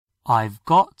I've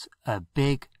got a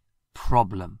big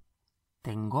problem.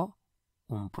 Tengo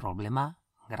un problema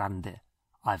grande.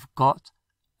 I've got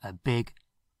a big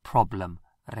problem.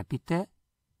 Repite.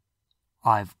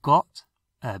 I've got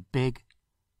a big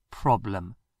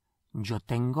problem. Yo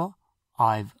tengo,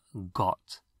 I've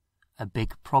got. A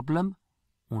big problem,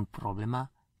 un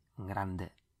problema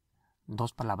grande.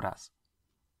 Dos palabras.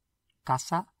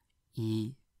 Casa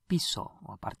y piso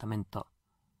o apartamento.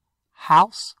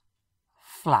 House,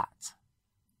 flat.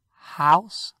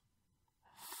 House,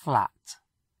 flat.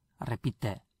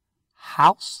 Repite.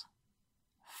 House,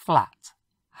 flat.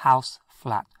 House,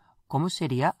 flat. ¿Cómo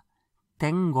sería?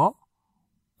 Tengo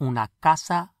una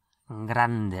casa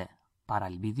grande. Para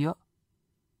el vídeo.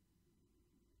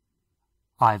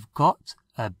 I've got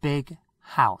a big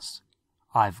house.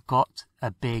 I've got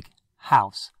a big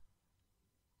house.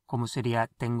 ¿Cómo sería?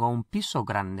 Tengo un piso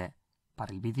grande.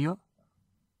 Para el vídeo.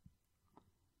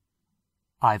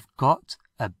 I've got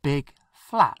a big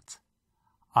flat.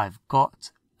 I've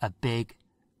got a big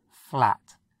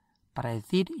flat. Para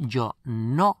decir yo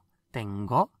no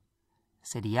tengo,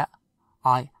 sería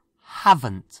I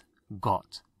haven't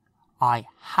got. I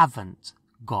haven't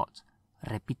got.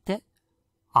 Repite.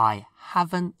 I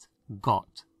haven't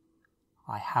got.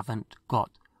 I haven't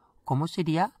got. ¿Cómo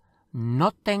sería?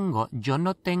 No tengo, yo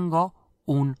no tengo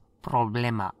un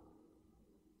problema.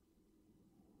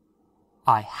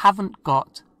 I haven't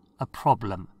got a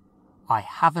problem. I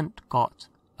haven't got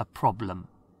a problem.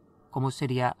 ¿Cómo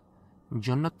sería?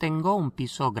 Yo no tengo un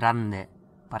piso grande.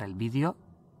 Para el vídeo.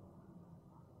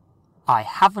 I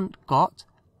haven't got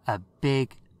a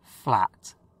big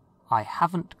flat. I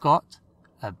haven't got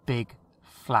a big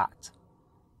flat.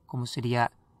 ¿Cómo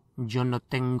sería? Yo no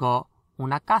tengo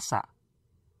una casa.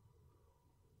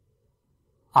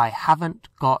 I haven't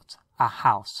got a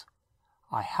house.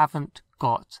 I haven't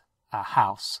got a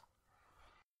house.